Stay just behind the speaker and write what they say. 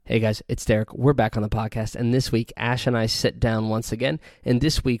Hey guys, it's Derek. We're back on the podcast, and this week Ash and I sit down once again, and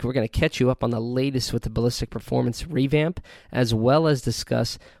this week we're going to catch you up on the latest with the Ballistic Performance revamp, as well as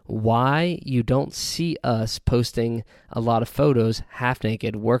discuss why you don't see us posting a lot of photos half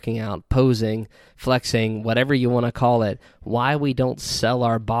naked, working out, posing, flexing, whatever you want to call it, why we don't sell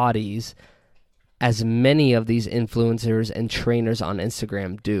our bodies as many of these influencers and trainers on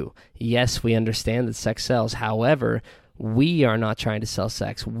Instagram do. Yes, we understand that sex sells. However, we are not trying to sell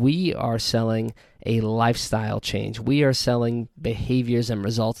sex. We are selling a lifestyle change. We are selling behaviors and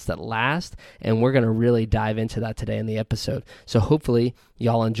results that last, and we're going to really dive into that today in the episode. So hopefully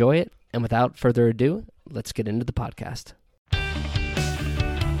y'all enjoy it. And without further ado, let's get into the podcast.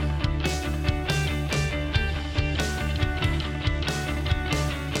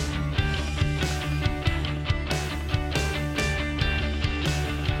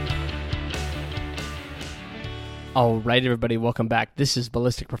 All right, everybody, welcome back. This is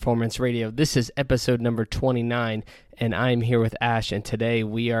Ballistic Performance Radio. This is episode number 29, and I'm here with Ash, and today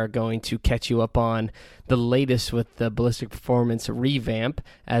we are going to catch you up on the latest with the Ballistic Performance revamp,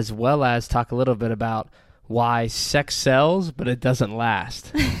 as well as talk a little bit about why sex sells, but it doesn't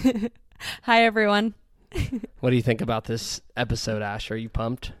last. Hi, everyone. What do you think about this episode, Ash? Are you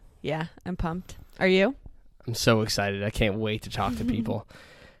pumped? Yeah, I'm pumped. Are you? I'm so excited. I can't wait to talk to people.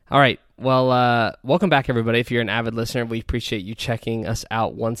 All right. Well, welcome back, everybody. If you're an avid listener, we appreciate you checking us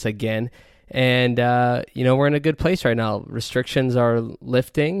out once again. And, we're in a good place right now. Restrictions are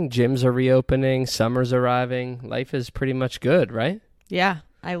lifting. Gyms are reopening. Summer's arriving. Life is pretty much good, right? Yeah.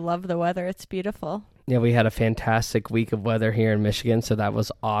 I love the weather. It's beautiful. Yeah, we had a fantastic week of weather here in Michigan, so that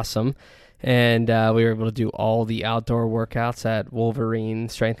was awesome. And we were able to do all the outdoor workouts at Wolverine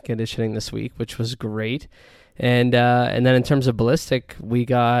Strength and Conditioning this week, which was great. And then in terms of Ballistic, we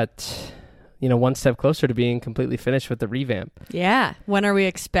got, one step closer to being completely finished with the revamp. Yeah. When are we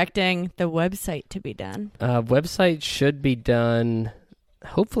expecting the website to be done? Website should be done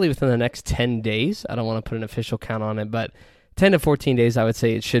hopefully within the next 10 days. I don't want to put an official count on it, but 10 to 14 days, I would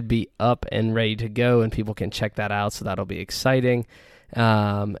say it should be up and ready to go, and people can check that out. So that'll be exciting.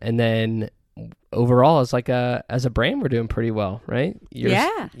 And then overall, as a brand, we're doing pretty well, right?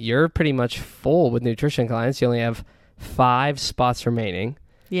 You're pretty much full with nutrition clients. You only have 5 spots remaining.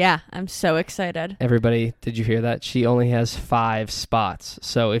 Yeah, I'm so excited. Everybody, did you hear that? She only has 5 spots.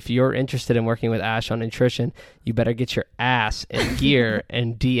 So if you're interested in working with Ash on nutrition, you better get your ass in gear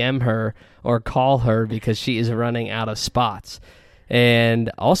and DM her or call her, because she is running out of spots.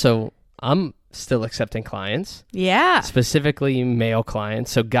 And also, I'm still accepting clients. Yeah. Specifically male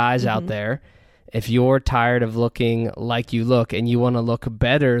clients. So guys out there, if you're tired of looking like you look and you want to look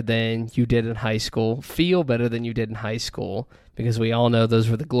better than you did in high school, feel better than you did in high school, because we all know those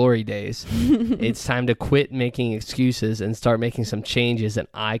were the glory days, it's time to quit making excuses and start making some changes, and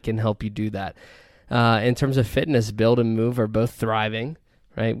I can help you do that. In terms of fitness, Build and Move are both thriving,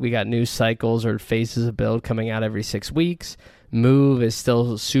 right? We got new cycles or phases of Build coming out every 6 weeks. Move is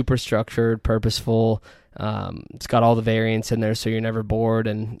still super structured, purposeful. It's got all the variants in there, so you're never bored.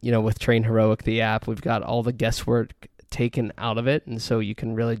 And, with Train Heroic, the app, we've got all the guesswork taken out of it, and so you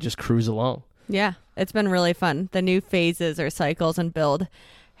can really just cruise along. Yeah, it's been really fun. The new phases or cycles and Build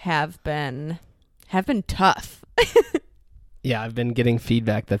have been tough. Yeah, I've been getting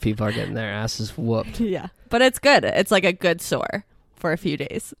feedback that people are getting their asses whooped. Yeah, but it's good. It's like a good sore for a few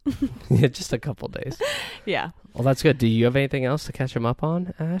days. Yeah, just a couple days. Yeah. Well, that's good. Do you have anything else to catch them up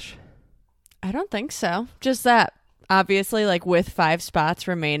on, Ash? I don't think so. Just that, obviously, with 5 spots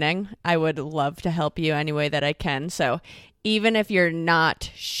remaining, I would love to help you any way that I can. So even if you're not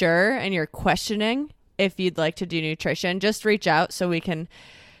sure and you're questioning if you'd like to do nutrition, just reach out so we can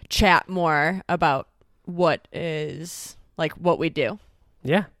chat more about what we do.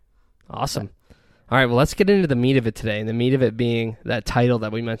 Yeah. Awesome. All right, well, let's get into the meat of it today. And the meat of it being that title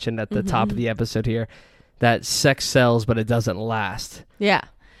that we mentioned at the top of the episode here, that sex sells, but it doesn't last. Yeah.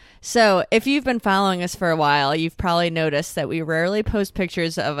 So if you've been following us for a while, you've probably noticed that we rarely post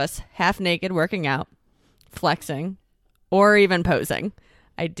pictures of us half naked working out, flexing, or even posing.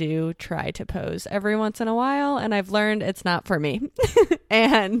 I do try to pose every once in a while, and I've learned it's not for me.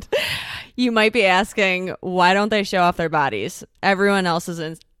 And you might be asking, why don't they show off their bodies? Everyone else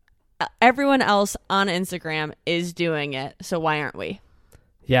on Instagram is doing it, so why aren't we?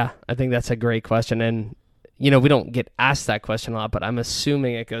 Yeah, I think that's a great question. And we don't get asked that question a lot, but I'm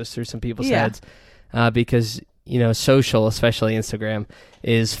assuming it goes through some people's heads because, social, especially Instagram,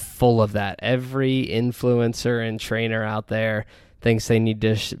 is full of that. Every influencer and trainer out there thinks they need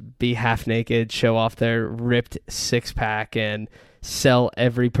to be half naked, show off their ripped 6-pack, and sell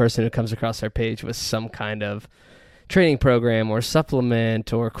every person who comes across their page with some kind of training program or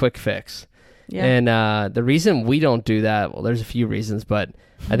supplement or quick fix. Yeah. And the reason we don't do that, well, there's a few reasons, but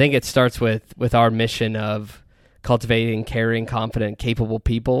I think it starts with our mission of cultivating caring, confident, capable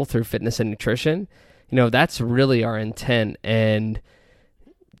people through fitness and nutrition. That's really our intent. And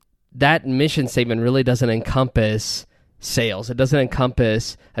that mission statement really doesn't encompass sales. It doesn't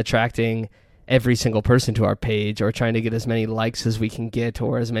encompass attracting every single person to our page or trying to get as many likes as we can get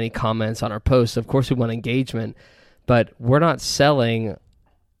or as many comments on our posts. Of course, we want engagement, but we're not selling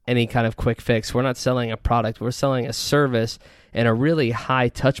any kind of quick fix. We're not selling a product. We're selling a service, and a really high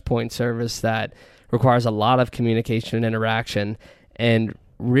touch point service that requires a lot of communication and interaction. And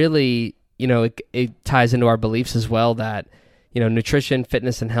really, it ties into our beliefs as well that, nutrition,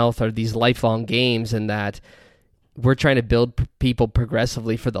 fitness, and health are these lifelong games, and that we're trying to build people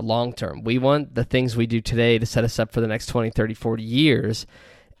progressively for the long term. We want the things we do today to set us up for the next 20, 30, 40 years.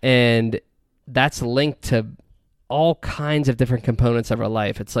 And that's linked to all kinds of different components of our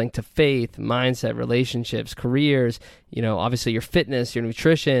life. It's linked to faith, mindset, relationships, careers, obviously your fitness, your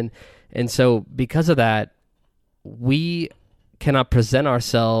nutrition. And so because of that, we cannot present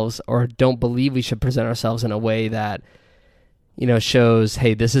ourselves, or don't believe we should present ourselves in a way that, shows,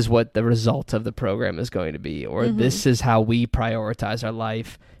 hey, this is what the result of the program is going to be, or this is how we prioritize our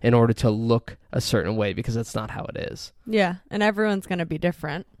life in order to look a certain way, because that's not how it is. Yeah. And everyone's going to be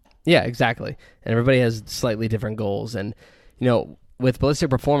different. Yeah, exactly. And everybody has slightly different goals. And, with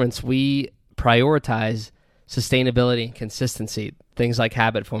Ballistic Performance, we prioritize sustainability and consistency, things like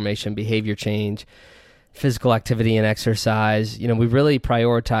habit formation, behavior change, physical activity and exercise. We really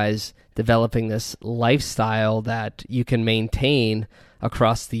prioritize developing this lifestyle that you can maintain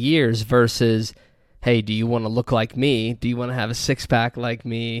across the years versus, hey, do you want to look like me? Do you want to have a six-pack like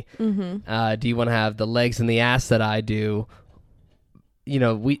me? Do you want to have the legs and the ass that I do?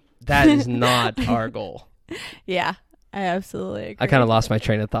 That is not our goal. Yeah, I absolutely agree. I kind of lost my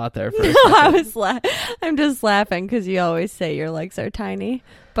train of thought there for a second. I'm just laughing because you always say your legs are tiny,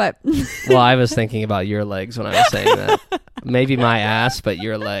 but well, I was thinking about your legs when I was saying that. Maybe my ass, but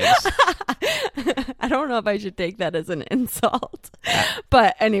your legs. I don't know if I should take that as an insult,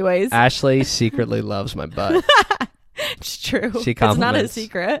 but anyways, Ashley secretly loves my butt. It's true. She it's not a compliments.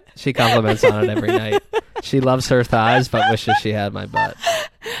 Secret. She compliments on it every night. She loves her thighs, but wishes she had my butt.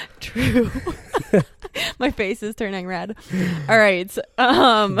 True. My face is turning red. All right.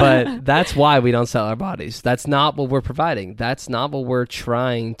 But that's why we don't sell our bodies. That's not what we're providing. That's not what we're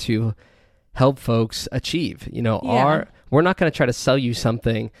trying to help folks achieve. We're not going to try to sell you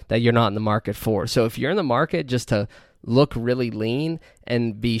something that you're not in the market for. So if you're in the market just to look really lean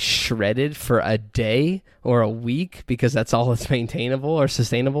and be shredded for a day or a week because that's all it's maintainable or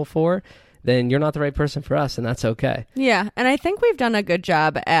sustainable for, then you're not the right person for us, and that's okay. Yeah, and I think we've done a good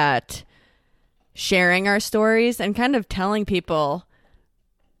job at sharing our stories and kind of telling people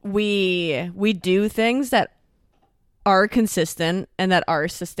we do things that are consistent and that are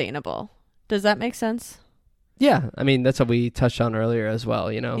sustainable. Does that make sense? Yeah, I mean, that's what we touched on earlier as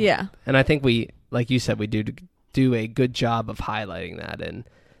well, Yeah. And I think we, like you said, we do a good job of highlighting that in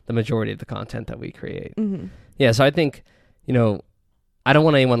the majority of the content that we create. Yeah, so I think, I don't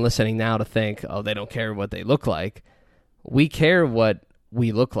want anyone listening now to think, oh, they don't care what they look like. We care what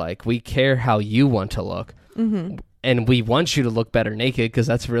we look like. We care how you want to look. And we want you to look better naked because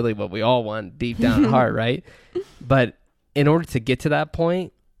that's really what we all want deep down at heart, right? But in order to get to that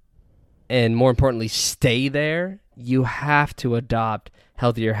point, and more importantly, stay there, you have to adopt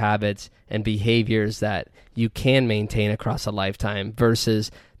healthier habits and behaviors that you can maintain across a lifetime versus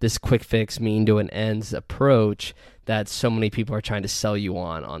this quick fix, mean to an ends approach that so many people are trying to sell you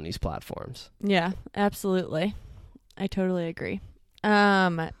on these platforms. Yeah, absolutely. I totally agree.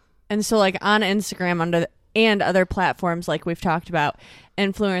 And so like on Instagram and other platforms like we've talked about,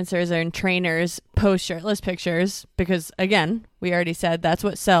 influencers and trainers post shirtless pictures because, again, we already said that's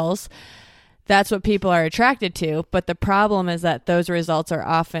what sells. That's what people are attracted to. But the problem is that those results are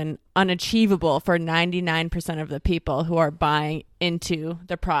often unachievable for 99% of the people who are buying into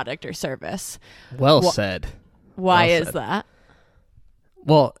the product or service. Well said. Why Well is said. that?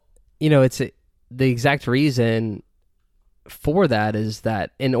 Well, it's the exact reason for that is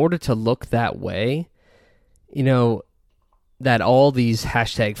that in order to look that way, that all these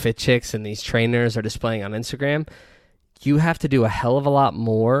hashtag fit chicks and these trainers are displaying on Instagram, you have to do a hell of a lot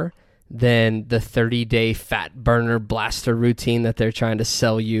more than the 30-day fat burner blaster routine that they're trying to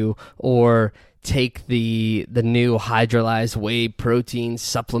sell you, or take the new hydrolyzed whey protein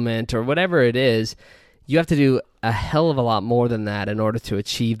supplement or whatever it is. You have to do a hell of a lot more than that in order to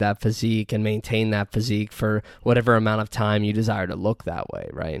achieve that physique and maintain that physique for whatever amount of time you desire to look that way,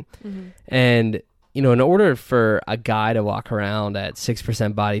 right? And in order for a guy to walk around at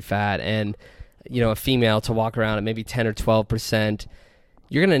 6% body fat and, a female to walk around at maybe 10 or 12%,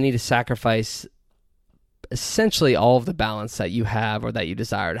 you're going to need to sacrifice essentially all of the balance that you have or that you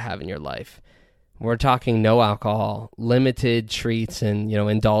desire to have in your life. We're talking no alcohol, limited treats and,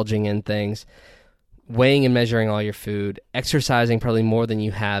 indulging in things, weighing and measuring all your food, exercising probably more than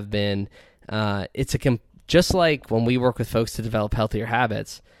you have been. Just like when we work with folks to develop healthier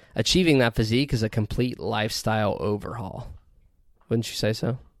habits, achieving that physique is a complete lifestyle overhaul. Wouldn't you say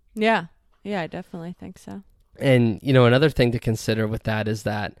so? Yeah. Yeah, I definitely think so. And, another thing to consider with that is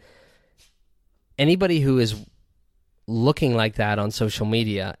that anybody who is looking like that on social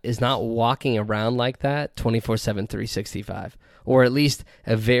media is not walking around like that 24/7, 365, or at least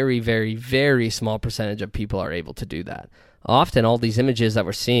a very, very, very small percentage of people are able to do that. Often all these images that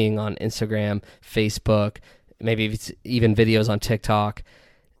we're seeing on Instagram, Facebook, maybe it's even videos on TikTok,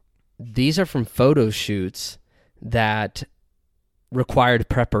 these are from photo shoots that required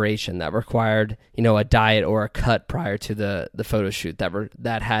preparation, that required, a diet or a cut prior to the photo shoot,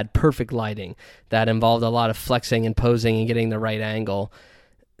 that had perfect lighting, that involved a lot of flexing and posing and getting the right angle.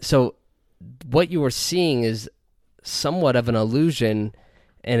 So what you are seeing is somewhat of an illusion,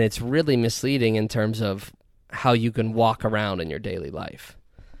 and it's really misleading in terms of how you can walk around in your daily life.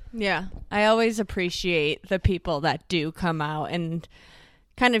 Yeah, I always appreciate the people that do come out and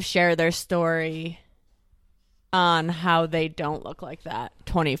kind of share their story on how they don't look like that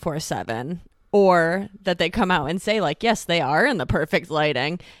 24/7, or that they come out and say, like, yes, they are in the perfect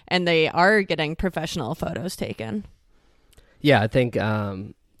lighting and they are getting professional photos taken. Yeah, I think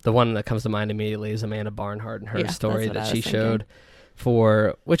the one that comes to mind immediately is Amanda Barnhart and her story that she showed,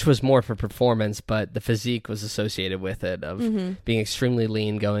 which was more for performance, but the physique was associated with it, of being extremely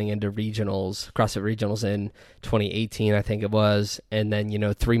lean going into regionals, CrossFit regionals in 2018, I think it was. And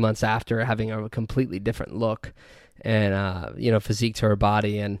then, 3 months after, having a completely different look and, physique to her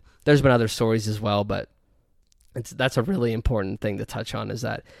body. And there's been other stories as well, but that's a really important thing to touch on, is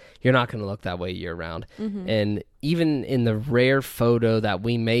that you're not going to look that way year round. And even in the rare photo that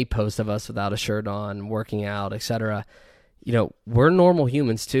we may post of us without a shirt on, working out, etc., we're normal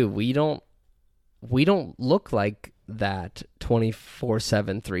humans too. We don't look like that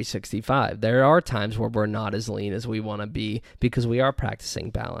 24/7, 365. There are times where we're not as lean as we want to be because we are practicing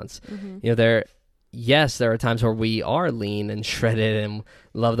balance. There are times where we are lean and shredded and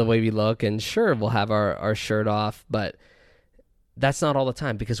love the way we look, and sure, we'll have our shirt off, but that's not all the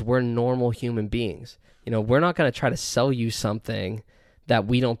time because we're normal human beings. We're not going to try to sell you something that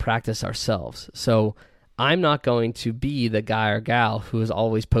we don't practice ourselves. So I'm not going to be the guy or gal who is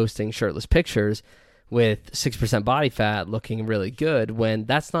always posting shirtless pictures with 6% body fat looking really good, when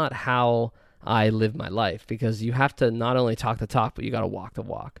that's not how I live my life, because you have to not only talk the talk, but you got to walk the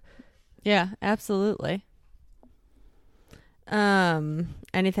walk. Yeah, absolutely.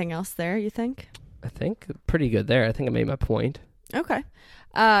 Anything else there, you think? I think pretty good there. I think I made my point. Okay.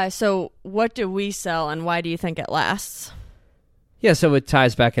 So what do we sell and why do you think it lasts? Yeah, so it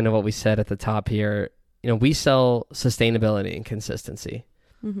ties back into what we said at the top here. We sell sustainability and consistency.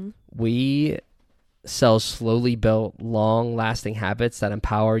 We sell slowly built, long-lasting habits that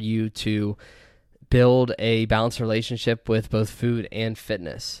empower you to build a balanced relationship with both food and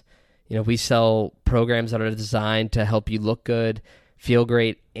fitness. We sell programs that are designed to help you look good, feel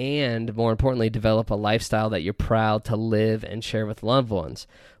great, and more importantly, develop a lifestyle that you're proud to live and share with loved ones.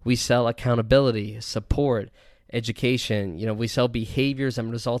 We sell accountability, support, education. We sell behaviors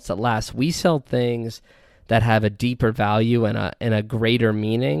and results that last. We sell things that have a deeper value and a greater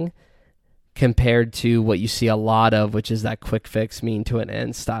meaning compared to what you see a lot of, which is that quick fix, mean to an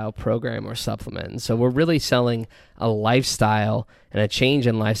end style program or supplement. And so we're really selling a lifestyle and a change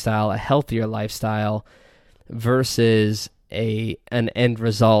in lifestyle, a healthier lifestyle, versus an end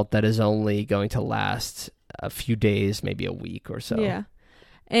result that is only going to last a few days, maybe a week or so. Yeah.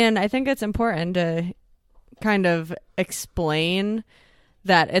 And I think it's important to kind of explain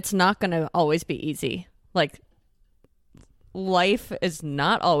that it's not going to always be easy. Like, life is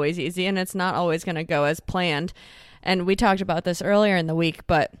not always easy and it's not always going to go as planned. And we talked about this earlier in the week,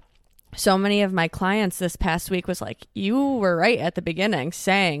 but so many of my clients this past week was like, you were right at the beginning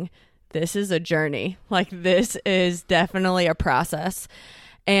saying this is a journey. Like, this is definitely a process.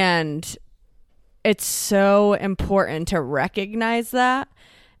 And it's so important to recognize that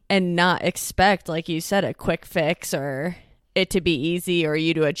and not expect, like you said, a quick fix or it to be easy or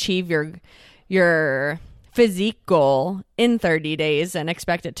you to achieve your physique goal in 30 days and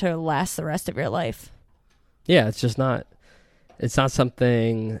expect it to last the rest of your life. Yeah, it's not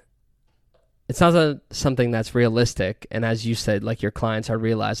something that's realistic. And as you said, like, your clients are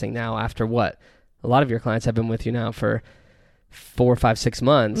realizing now after what, a lot of your clients have been with you now for 4, 5, 6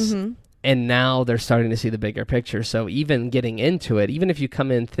 months, and now they're starting to see the bigger picture. So even getting into it, even if you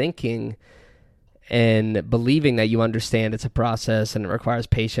come in thinking and believing that you understand it's a process and it requires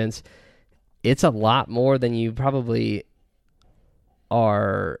patience, it's a lot more than you probably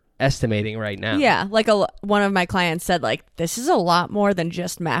are estimating right now. Yeah, like one of my clients said, like, this is a lot more than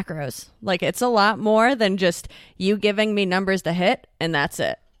just macros. Like, it's a lot more than just you giving me numbers to hit and that's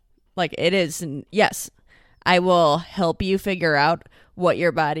it. Like, it is, yes, I will help you figure out what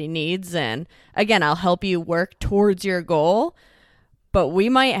your body needs. And again, I'll help you work towards your goal, but we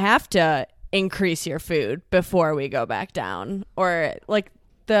might have to increase your food before we go back down. Or like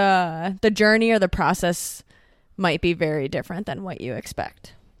the journey or the process might be very different than what you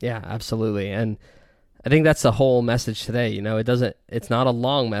expect. Yeah, absolutely. And I think that's the whole message today. You know, it's not a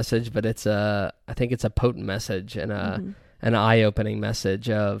long message, but I think it's a potent message and an eye-opening message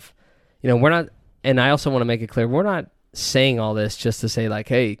of, you know, we're not, and I also want to make it clear, we're not saying all this just to say like,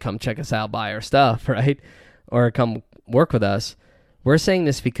 hey, come check us out, buy our stuff, right? Or come work with us. We're saying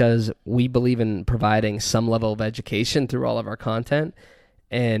this because we believe in providing some level of education through all of our content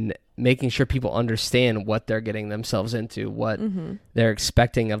and making sure people understand what they're getting themselves into, what they're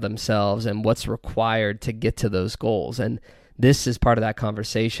expecting of themselves, and what's required to get to those goals. And this is part of that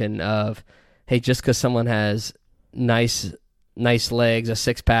conversation of, hey, just because someone has nice legs, a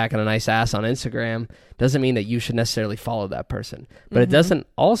six-pack, and a nice ass on Instagram doesn't mean that you should necessarily follow that person. But it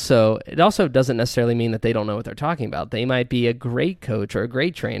also doesn't necessarily mean that they don't know what they're talking about. They might be a great coach or a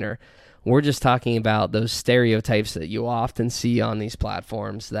great trainer. We're just talking about those stereotypes that you often see on these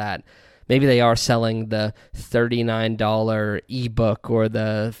platforms, that maybe they are selling the $39 ebook or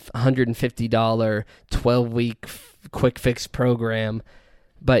the $150 12-week quick fix program.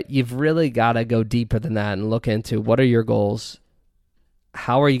 But you've really got to go deeper than that and look into, what are your goals?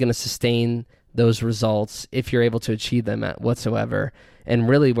 How are you going to sustain those results if you're able to achieve them whatsoever? And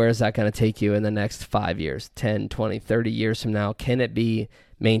really, where is that going to take you in the next 5 years, 10, 20, 30 years from now? Can it be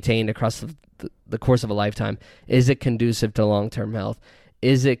maintained across the course of a lifetime? Is it conducive to long-term health?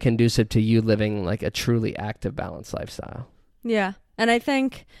 Is it conducive to you living like a truly active, balanced lifestyle? Yeah. And I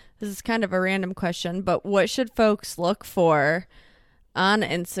think this is kind of a random question, but what should folks look for on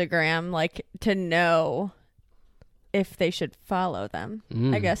Instagram, like, to know if they should follow them?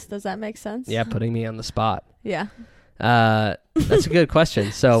 I guess, does that make sense? Yeah, putting me on the spot. Yeah. That's a good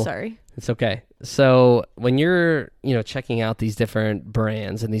question. So sorry. It's okay. So when you're, checking out these different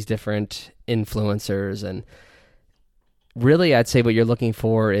brands and these different influencers, and really I'd say what you're looking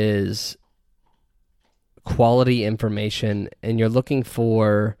for is quality information, and you're looking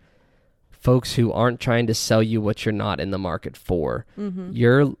for folks who aren't trying to sell you what you're not in the market for.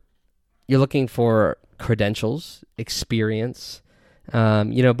 You're looking for credentials, experience.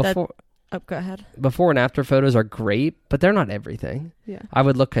 Go ahead. Before and after photos are great, but they're not everything. Yeah. I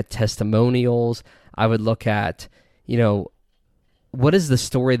would look at testimonials. I would look at, what is the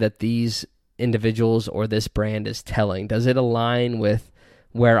story that these individuals or this brand is telling? Does it align with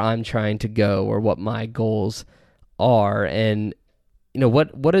where I'm trying to go or what my goals are? And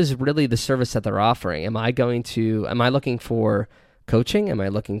what is really the service that they're offering? Am I looking for coaching? Am I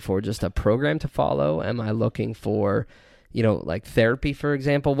looking for just a program to follow? Am I looking for, like therapy, for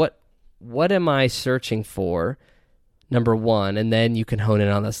example? What am I searching for, number one? And then you can hone in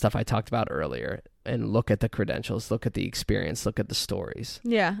on the stuff I talked about earlier and look at the credentials, look at the experience, look at the stories.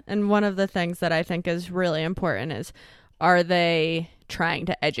 Yeah. And one of the things that I think is really important is, are they trying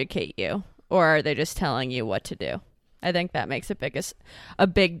to educate you, or are they just telling you what to do? I think that makes a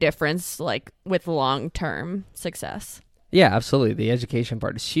big difference, like with long-term success. Yeah, absolutely. The education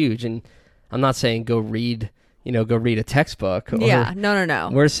part is huge. And I'm not saying go read a textbook. Yeah, no.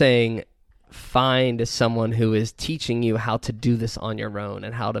 We're saying find someone who is teaching you how to do this on your own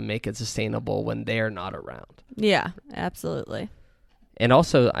and how to make it sustainable when they're not around. Yeah, absolutely. And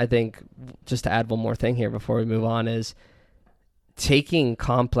also, I think, just to add one more thing here before we move on, is taking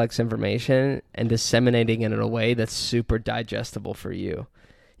complex information and disseminating it in a way that's super digestible for you.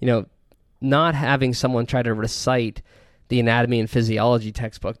 Not having someone try to recite the anatomy and physiology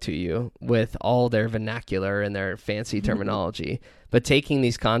textbook to you with all their vernacular and their fancy terminology, but taking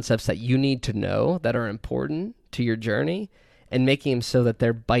these concepts that you need to know that are important to your journey and making them so that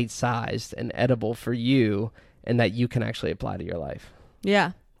they're bite-sized and edible for you and that you can actually apply to your life.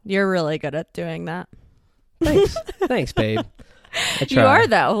 Yeah, you're really good at doing that. Thanks. Thanks, babe. You are,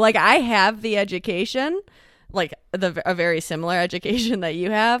 though. Like, I have the education, like a very similar education that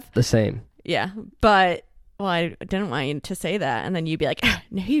you have. The same. Yeah, but Well, I didn't want you to say that, and then you'd be like,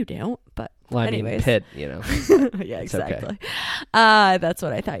 no, you don't. But Well, I anyways. mean, Pitt, you know. Yeah, It's okay. exactly. That's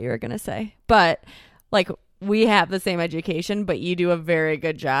what I thought you were going to say. But like, we have the same education, but you do a very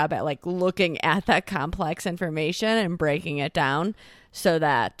good job at like looking at that complex information and breaking it down so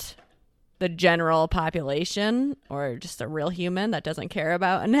that the general population or just a real human that doesn't care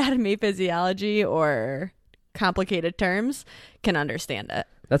about anatomy, physiology, or complicated terms can understand it.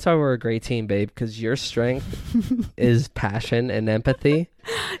 That's why we're a great team, babe, because your strength is passion and empathy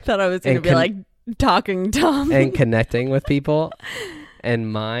Thought I was going to be like talking Tom. and connecting with people.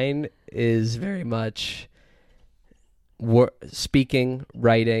 And mine is very much speaking,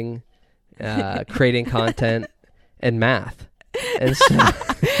 writing, creating content, and math. And so,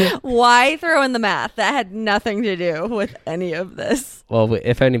 Why throw in the math? That had nothing to do with any of this. well,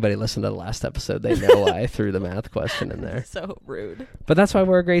 if anybody listened to the last episode, they know why I threw the math question in there. So rude. But that's why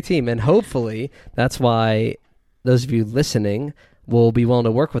we're a great team. And hopefully that's why those of you listening will be willing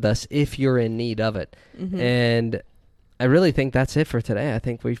to work with us if you're in need of it. Mm-hmm. And I really think that's it for today. I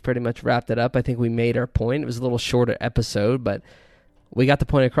think we've pretty much wrapped it up. I think we made our point. It was a little shorter episode, but we got the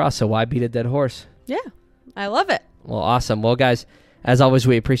point across. So why beat a dead horse? Yeah, I love it. Well, awesome. Well, guys, as always,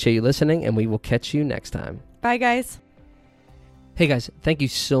 we appreciate you listening, and we will catch you next time. Bye, guys. Hey, guys, thank you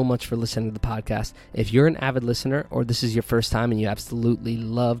so much for listening to the podcast. If you're an avid listener or this is your first time and you absolutely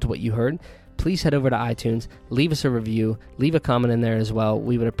loved what you heard, please head over to iTunes, leave us a review, leave a comment in there as well.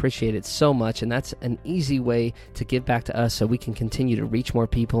 We would appreciate it so much, and that's an easy way to give back to us so we can continue to reach more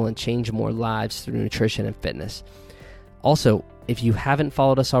people and change more lives through nutrition and fitness. Also, if you haven't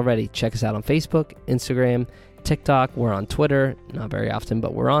followed us already, check us out on Facebook, Instagram, TikTok. We're on Twitter, not very often,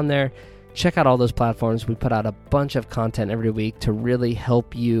 but we're on there. Check out all those platforms. We put out a bunch of content every week to really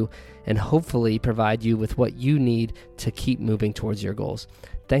help you and hopefully provide you with what you need to keep moving towards your goals.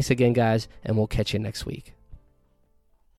 Thanks again, guys, and we'll catch you next week.